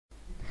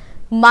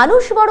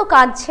মানুষ বড়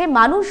কাঁদছে,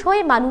 মানুষ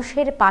হয়ে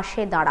মানুষের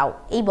পাশে দাঁড়াও,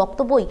 এই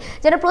বক্তব্যই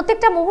যেন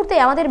প্রত্যেকটা মুহূর্তে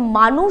আমাদের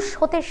মানুষ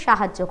হতে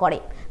সাহায্য করে।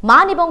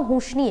 মান এবং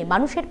হুঁশ নিয়ে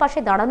মানুষের পাশে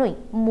দাঁড়ানোই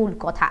মূল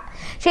কথা।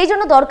 সেই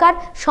জন্য দরকার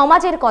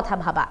সমাজের কথা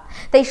ভাবা।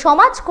 তাই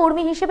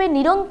সমাজকর্মী হিসেবে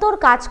নিরন্তর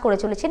কাজ করে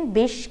চলেছেন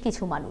বেশ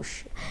কিছু মানুষ।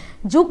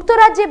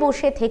 যুক্তরাজ্যে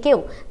বসে থেকেও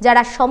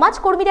যারা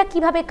সমাজকর্মীরা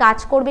কিভাবে কাজ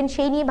করবেন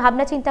সেই নিয়ে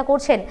ভাবনা চিন্তা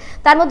করছেন,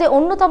 তার মধ্যে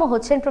অন্যতম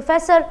হচ্ছেন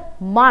প্রফেসর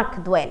মার্ক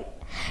ডোয়েল।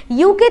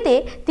 ইউকেতে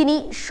তিনি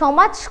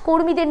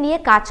সমাজকর্মীদের নিয়ে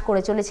কাজ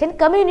করে চলেছেন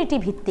কমিউনিটি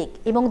ভিত্তিক,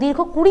 এবং দীর্ঘ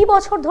 20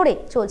 বছর ধরে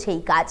চলছে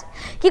এই কাজ।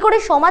 কি করে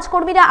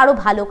সমাজকর্মীরা আরো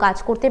ভালো কাজ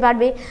করতে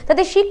পারবে,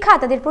 তাদের শিক্ষা,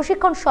 তাদের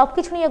প্রশিক্ষণ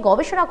সবকিছু নিয়ে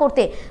গবেষণা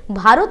করতে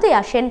ভারতে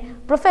আসেন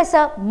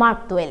প্রফেসর মার্ক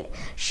ডোয়েল।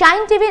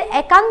 শাইন টিভির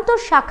একান্ত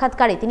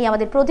সাক্ষাৎকারে তিনি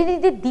আমাদের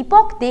প্রতিনিধি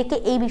দীপক দেকে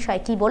এই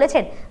বিষয়টি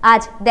বলেছেন,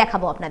 আজ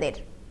দেখাবো আপনাদের।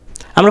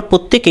 আমরা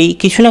প্রত্যেকেই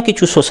কিছু না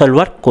কিছু সোশ্যাল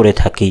ওয়ার্ক করে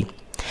থাকি,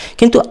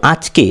 কিন্তু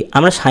আজকে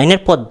আমরা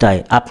শাইনের পর্দায়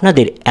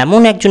আপনাদের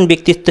এমন একজন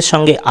ব্যক্তিত্বের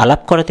সঙ্গে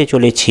আলাপ করাতে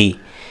চলেছি,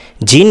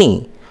 যিনি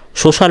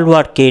সোশ্যাল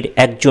ওয়ার্কের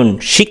একজন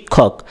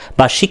শিক্ষক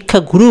বা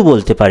শিক্ষাগুরু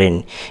বলতে পারেন।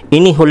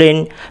 ইনি হলেন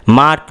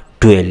মার্ক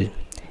ডোয়েল।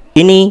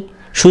 ইনি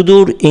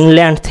সুদূর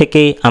ইংল্যান্ড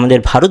থেকে আমাদের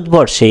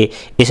ভারতবর্ষে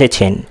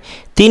এসেছেন।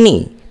 তিনি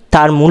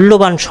তার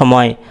মূল্যবান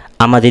সময়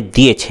আমাদের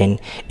দিয়েছেন।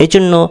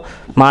 এজন্য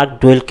মার্ক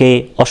ডোয়েলকে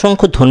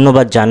অসংখ্য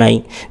ধন্যবাদ জানাই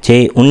যে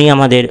উনি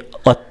আমাদের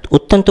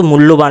অত্যন্ত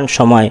মূল্যবান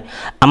সময়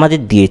আমাদের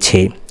দিয়েছে।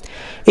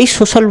 এই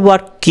সোশ্যাল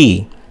ওয়ার্ক কী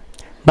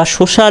বা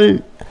সোশ্যাল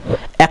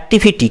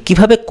অ্যাক্টিভিটি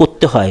কিভাবে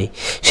করতে হয়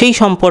সেই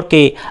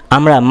সম্পর্কে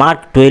আমরা মার্ক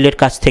ডোয়েলের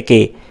কাছ থেকে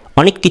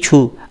অনেক কিছু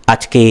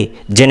আজকে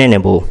জেনে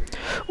নেব।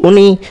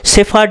 উনি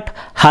শেফার্ড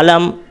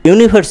হালাম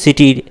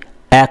ইউনিভার্সিটির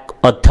এক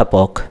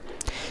অধ্যাপক।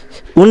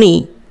 উনি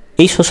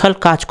এই সোশ্যাল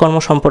কাজকর্ম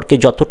সম্পর্কে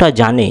যতটা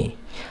জানে,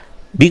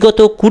 বিগত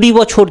 20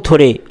 বছর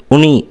ধরে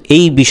উনি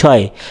এই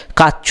বিষয়ে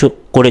কাজ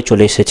করে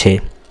চলে এসেছে।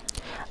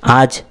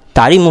 আজ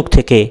তারই মুখ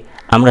থেকে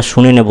আমরা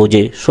শুনে নেব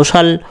যে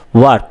সোশ্যাল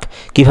ওয়ার্ক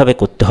কিভাবে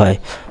করতে হয়।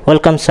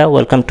 Welcome sir,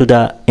 welcome to the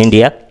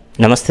India.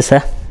 Namaste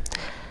sir.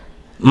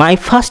 My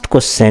first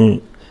question,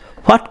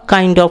 what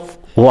kind of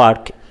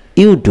work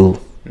you do?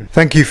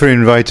 Thank you for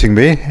inviting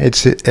me.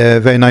 It's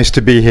very nice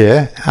to be here.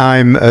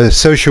 I'm a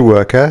social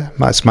worker.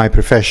 That's my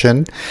profession.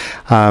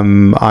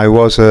 I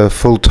was a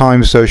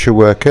full-time social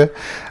worker.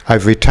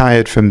 I've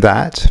retired from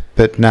that,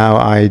 but now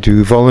I do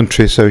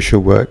voluntary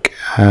social work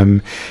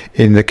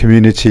in the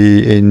community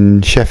in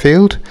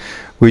Sheffield,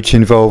 which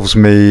involves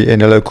me in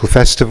a local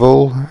festival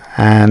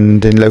and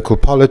in local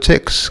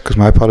politics, because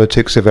my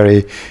politics are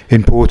very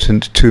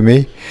important to me,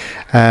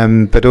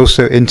 but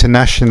also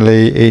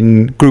internationally in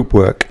group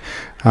work.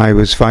 I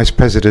was vice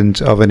president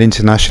of an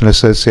international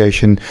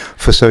association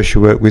for social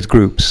work with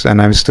groups, and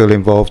I'm still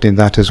involved in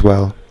that as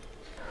well.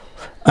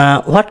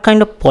 What kind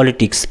of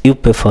politics you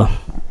prefer?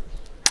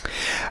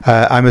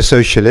 I'm a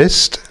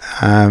socialist,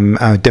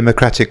 a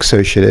democratic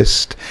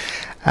socialist.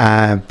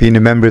 I've been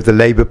a member of the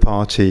Labour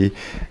Party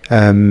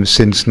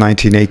since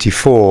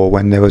 1984,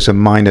 when there was a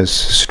miners'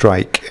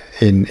 strike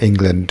in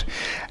England.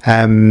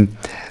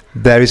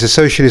 There is a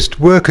Socialist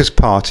Workers'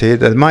 Party.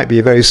 There might be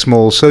a very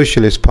small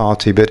socialist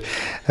party, but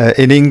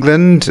in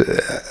England,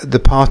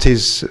 the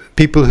parties,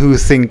 people who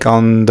think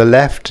on the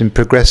left in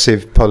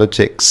progressive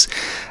politics,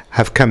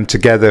 have come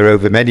together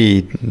over many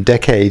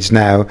decades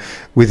now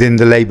within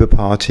the Labour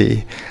Party.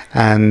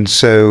 And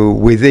so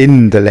within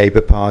the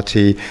Labour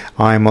Party,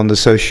 I'm on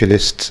the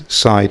socialist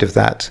side of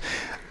that.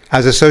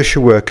 As a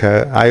social worker,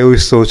 I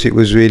always thought it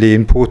was really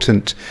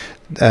important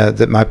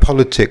that my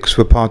politics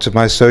were part of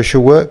my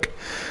social work,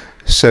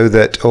 so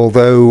that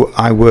although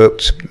I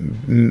worked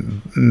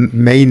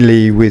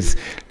mainly with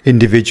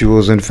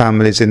individuals and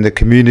families in the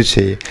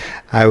community,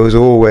 I was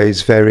always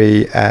very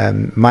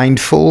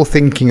mindful,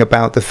 thinking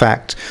about the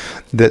fact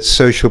that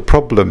social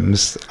problems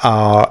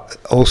are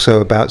also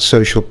about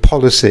social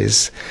policies,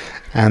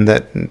 and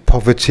that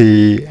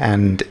poverty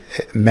and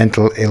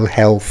mental ill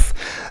health,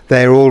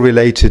 they're all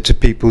related to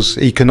people's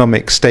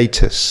economic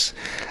status,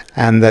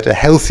 and that a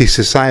healthy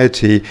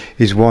society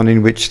is one in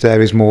which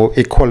there is more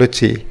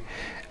equality.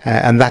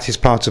 And that is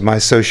part of my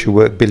social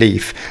work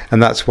belief, and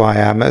that's why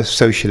I'm a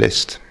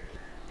socialist.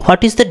 What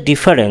is the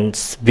difference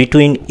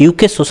between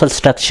UK social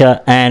structure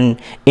and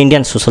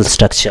Indian social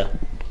structure?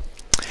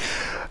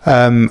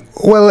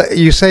 Well,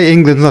 you say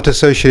England's not a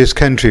socialist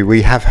country.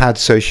 We have had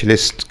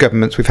socialist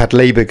governments, we've had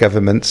Labour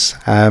governments,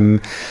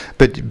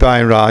 but by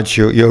and large,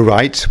 you're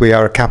right, we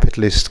are a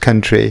capitalist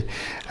country.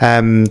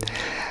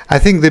 I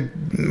think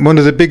one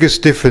of the biggest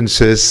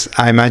differences,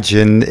 I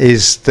imagine,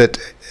 is that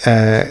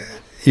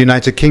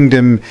United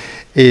Kingdom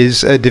is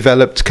a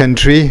developed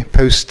country,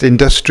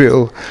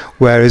 post-industrial,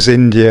 whereas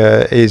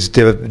India is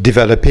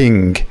developing,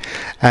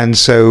 and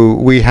so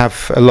we have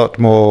a lot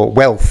more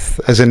wealth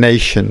as a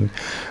nation.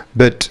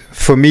 But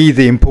for me,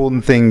 the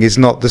important thing is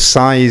not the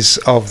size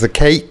of the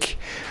cake,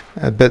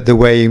 but the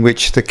way in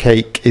which the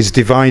cake is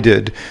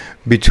divided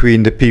between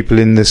the people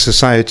in the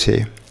society.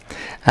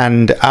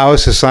 And our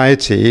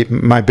society,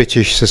 my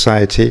British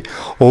society,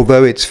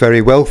 although it's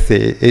very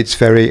wealthy, it's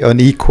very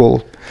unequal.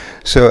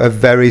 So a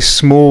very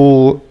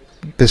small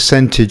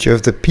percentage of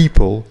the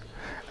people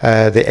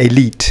the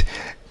elite,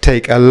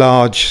 take a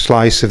large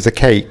slice of the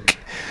cake.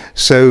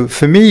 So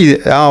for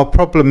me, our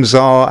problems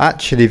are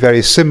actually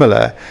very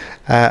similar.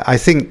 I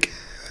think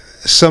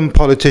some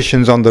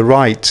politicians on the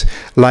right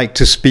like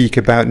to speak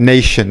about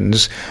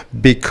nations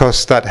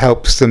because that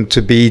helps them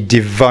to be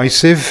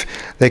divisive.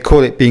 They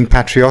call it being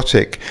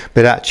patriotic,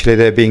 but actually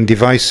they're being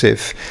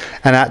divisive.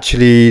 And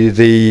actually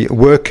the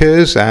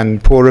workers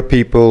and poorer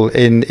people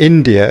in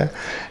India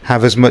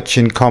have as much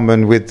in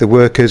common with the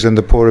workers and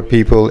the poorer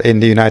people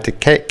in the United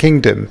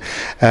Kingdom.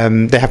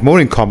 They have more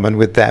in common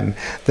with them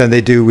than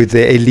they do with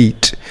the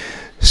elite.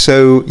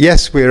 So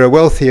yes, we're a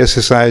wealthier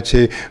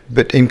society,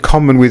 but in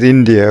common with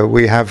India,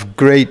 we have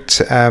great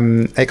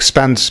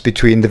expanse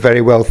between the very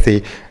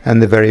wealthy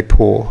and the very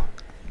poor.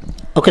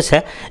 Okay,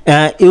 sir.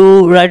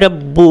 You write a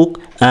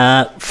book,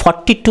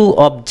 42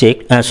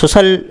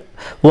 social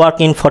work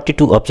in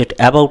 42 objects,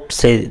 about,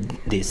 say,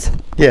 this.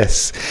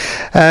 Yes.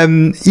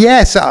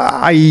 Yes,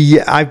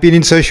 I've been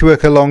in social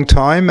work a long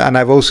time, and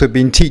I've also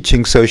been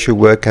teaching social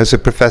work as a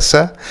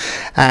professor.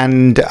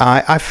 And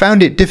I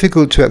found it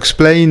difficult to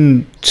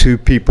explain to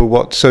people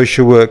what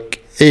social work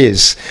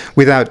is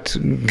without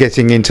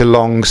getting into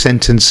long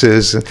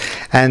sentences.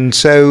 And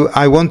so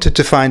I wanted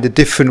to find a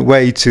different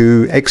way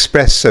to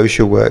express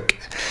social work.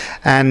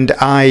 And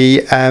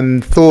I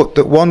thought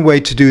that one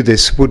way to do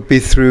this would be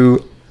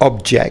through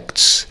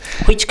objects.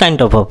 Which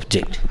kind of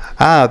object?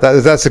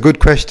 That's a good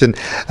question.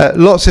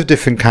 Lots of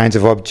different kinds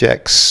of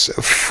objects.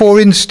 For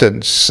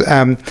instance,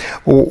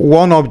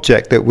 one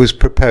object that was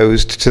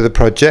proposed to the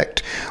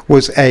project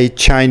was a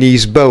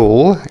Chinese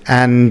bowl,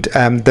 and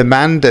the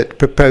man that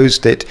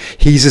proposed it,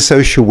 he's a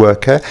social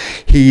worker.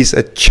 He's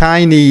a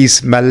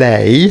Chinese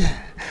Malay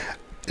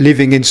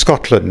living in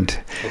Scotland.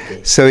 Okay.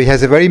 So he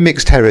has a very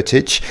mixed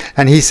heritage,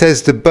 and he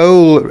says the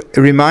bowl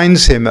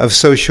reminds him of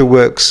social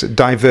work's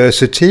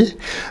diversity,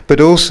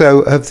 but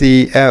also of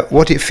the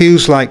what it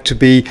feels like to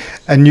be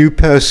a new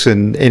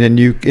person in a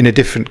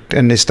different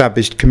and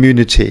established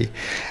community.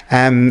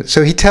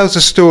 So he tells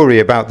a story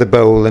about the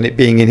bowl and it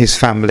being in his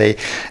family,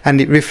 and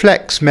it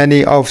reflects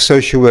many of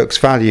social work's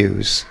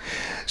values.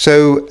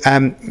 So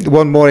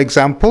one more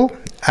example.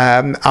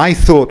 I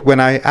thought when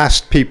I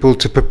asked people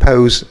to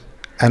propose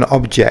an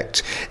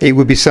object, it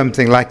would be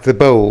something like the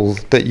bowl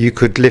that you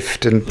could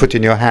lift and put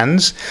in your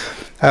hands.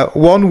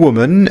 One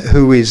woman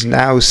who is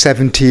now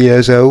 70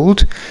 years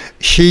old,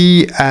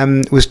 she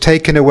was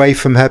taken away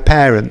from her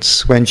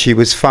parents when she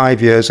was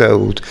 5 years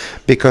old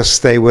because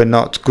they were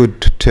not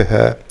good to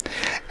her.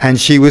 And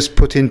she was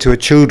put into a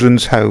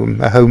children's home,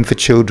 a home for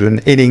children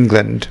in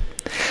England.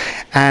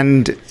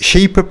 And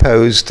she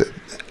proposed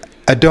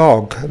a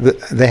dog.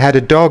 They had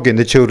a dog in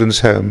the children's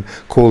home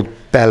called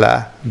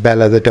Bella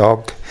the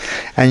dog.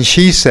 And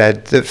she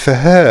said that for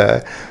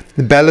her,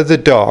 Bella the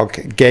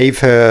dog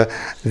gave her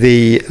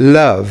the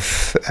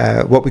love,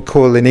 what we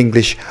call in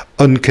English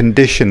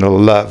unconditional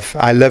love.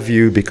 I love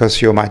you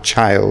because you're my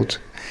child,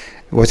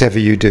 whatever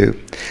you do.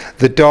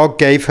 The dog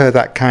gave her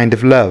that kind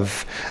of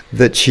love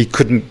that she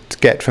couldn't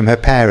get from her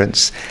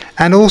parents,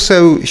 and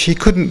also she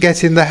couldn't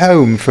get in the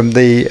home from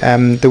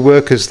the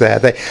workers there.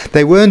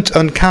 They weren't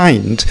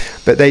unkind,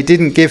 but they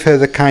didn't give her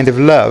the kind of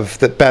love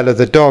that Bella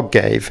the dog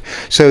gave.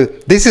 So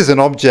this is an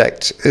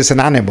object, it's an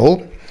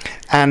animal,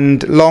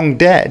 and long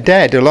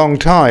dead a long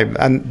time,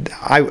 and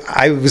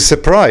I was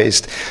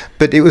surprised,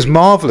 but it was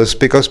marvelous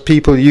because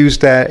people used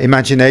their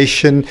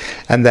imagination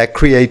and their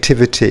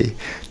creativity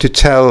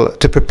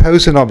to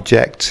propose an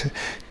object,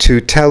 to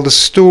tell the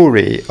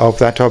story of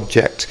that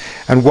object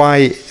and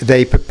why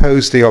they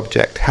proposed the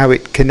object, how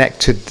it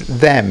connected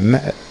them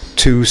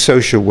to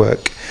social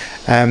work.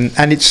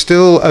 And it's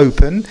still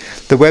open.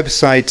 The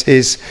website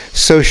is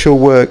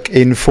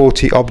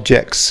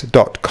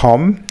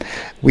socialworkin40objects.com.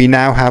 We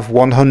now have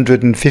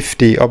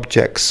 150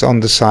 objects on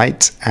the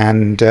site,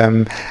 and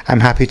I'm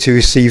happy to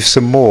receive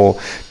some more.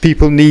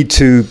 People need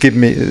to give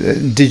me,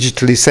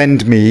 digitally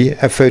send me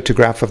a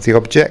photograph of the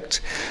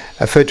object,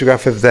 a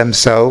photograph of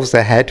themselves,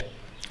 their head,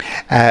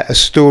 a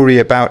story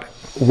about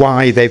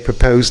why they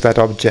proposed that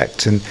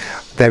object and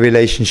their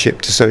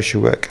relationship to social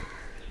work.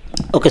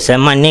 Okay, sir.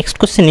 My next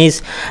question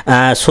is,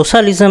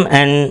 socialism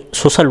and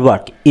social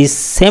work is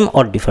same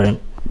or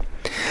different?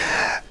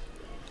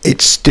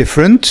 It's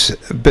different,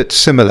 but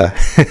similar.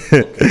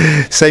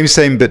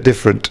 Same, but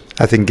different,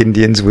 I think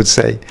Indians would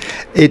say.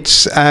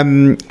 It's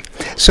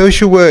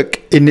social work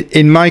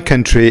in my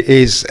country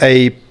is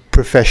a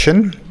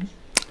profession,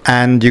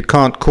 and you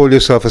can't call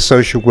yourself a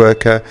social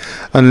worker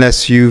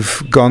unless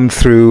you've gone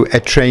through a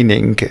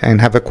training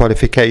and have a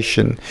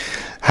qualification.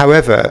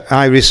 However,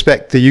 I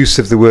respect the use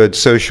of the word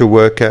social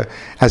worker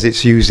as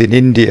it's used in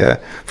India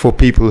for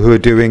people who are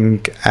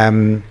doing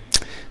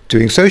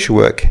social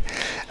work.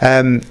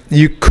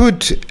 You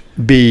could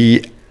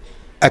be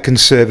a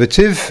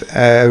conservative,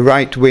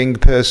 right-wing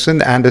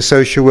person and a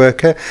social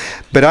worker,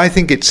 but I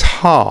think it's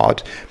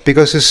hard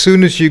because as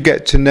soon as you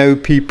get to know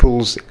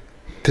people's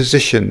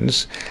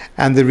positions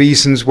and the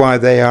reasons why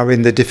they are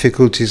in the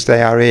difficulties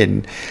they are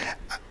in,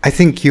 I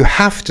think you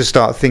have to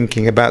start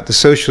thinking about the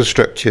social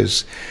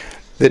structures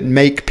that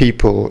make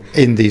people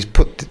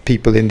put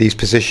people in these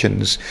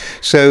positions.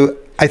 So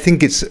I think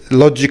it's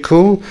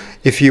logical,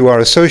 if you are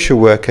a social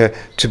worker,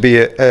 to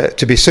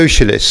be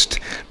socialist.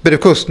 But of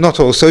course, not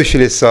all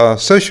socialists are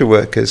social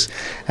workers.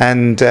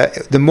 And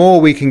the more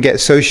we can get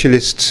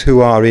socialists who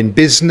are in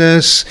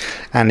business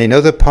and in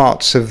other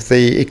parts of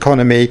the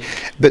economy,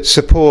 but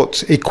support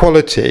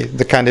equality,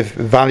 the kind of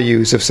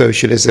values of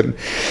socialism,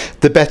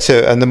 the better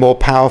and the more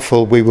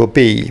powerful we will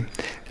be.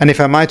 And if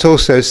I might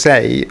also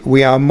say,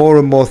 we are more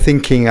and more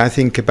thinking, I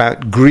think, about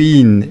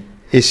green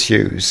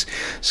issues.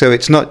 So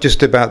it's not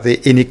just about the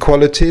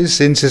inequalities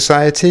in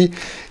society,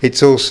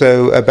 it's also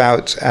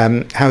about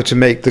how to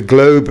make the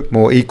globe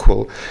more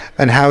equal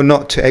and how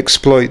not to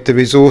exploit the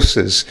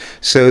resources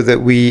so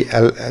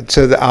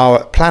that our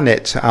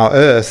planet, our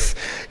Earth,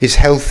 is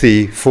healthy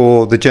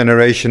for the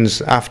generations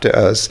after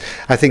us.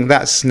 I think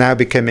that's now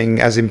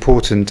becoming as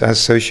important as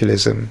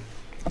socialism.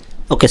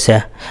 Okay, sir.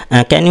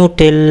 Can you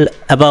tell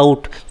about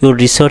your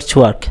research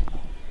work?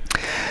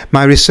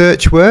 My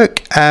research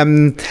work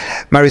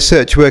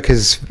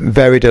has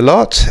varied a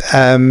lot.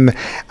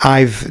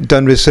 I've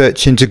done research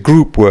into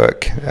group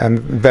work. I'm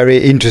very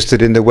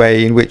interested in the way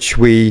in which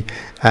we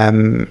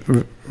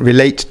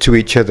relate to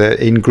each other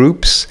in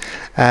groups.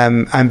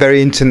 I'm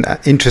very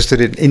interested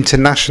in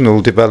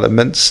international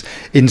developments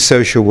in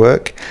social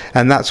work,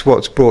 and that's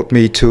what's brought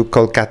me to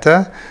Kolkata.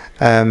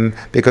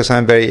 Because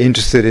I'm very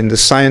interested in the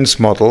science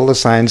model, the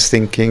science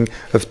thinking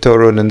of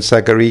Torun and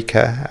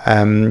Sagarika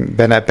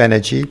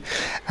Banerjee,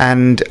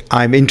 and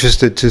I'm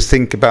interested to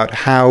think about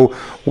how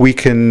we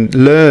can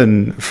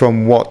learn from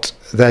what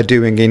they're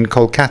doing in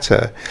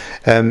Kolkata,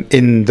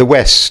 in the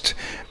West,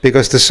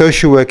 because the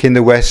social work in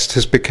the West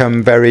has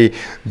become very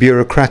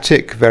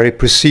bureaucratic, very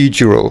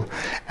procedural,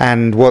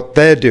 and what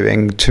they're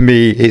doing to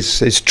me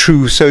is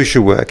true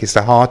social work, it's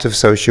the heart of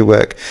social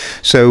work.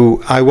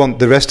 So I want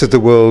the rest of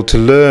the world to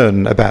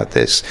learn about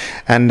this,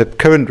 and the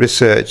current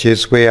research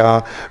is we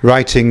are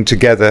writing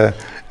together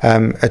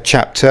a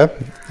chapter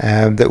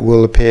that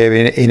will appear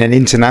in an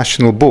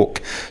international book.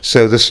 So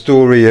the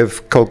story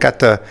of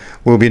Kolkata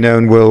will be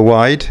known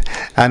worldwide,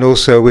 and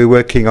also we're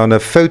working on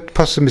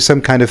possibly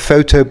some kind of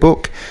photo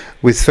book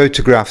with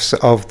photographs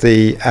of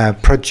the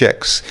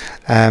projects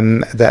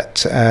that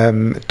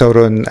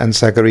Torun and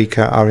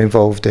Sagarika are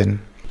involved in.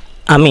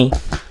 আমি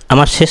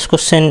আমার শেষ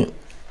question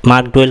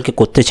mark ডোয়েলকে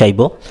করতে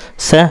চাইবো।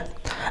 Sir,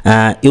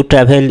 you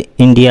travel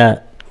India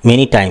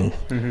many times.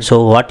 So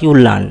what you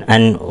learn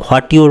and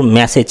what your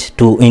message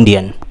to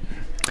Indian?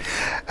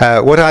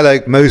 What I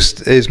like most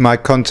is my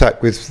contact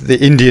with the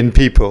Indian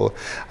people.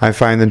 I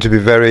find them to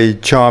be very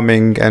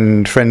charming and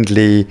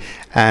friendly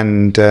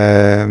and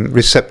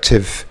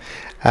receptive,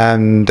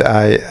 and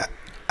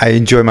I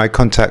enjoy my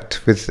contact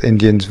with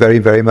Indians very,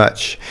 very much.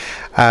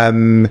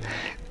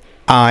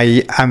 I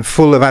am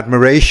full of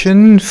admiration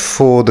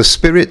for the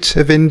spirit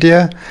of India.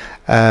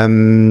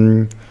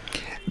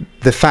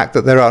 The fact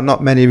that there are not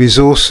many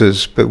resources,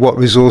 but what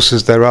resources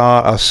there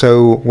are so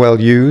well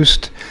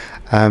used.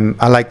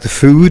 I like the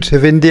food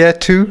of India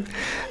too,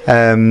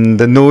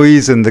 the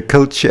noise and the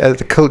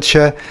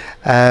culture.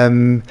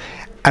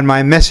 And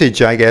my message,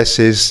 I guess,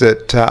 is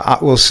that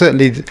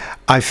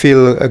I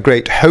feel a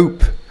great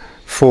hope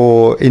for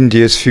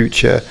India's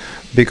future,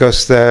 because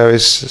there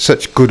is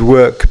such good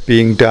work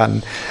being done,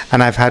 and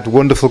I've had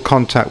wonderful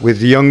contact with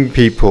young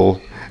people.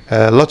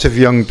 A lot of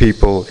young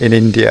people in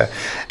India,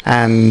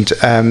 and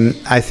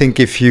I think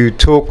if you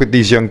talk with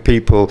these young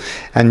people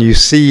and you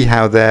see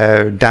how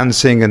they're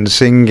dancing and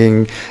singing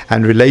and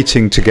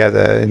relating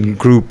together in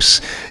groups,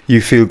 you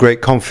feel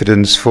great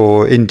confidence for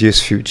India's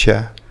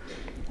future.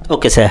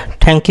 Okay sir,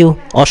 thank you.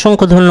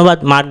 অসংখ্য ধন্যবাদ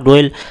mark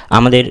ডোয়েল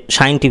আমাদের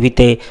sine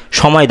টিভিতে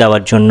সময়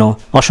দেওয়ার জন্য।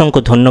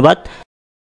 অসংখ্য ধন্যবাদ।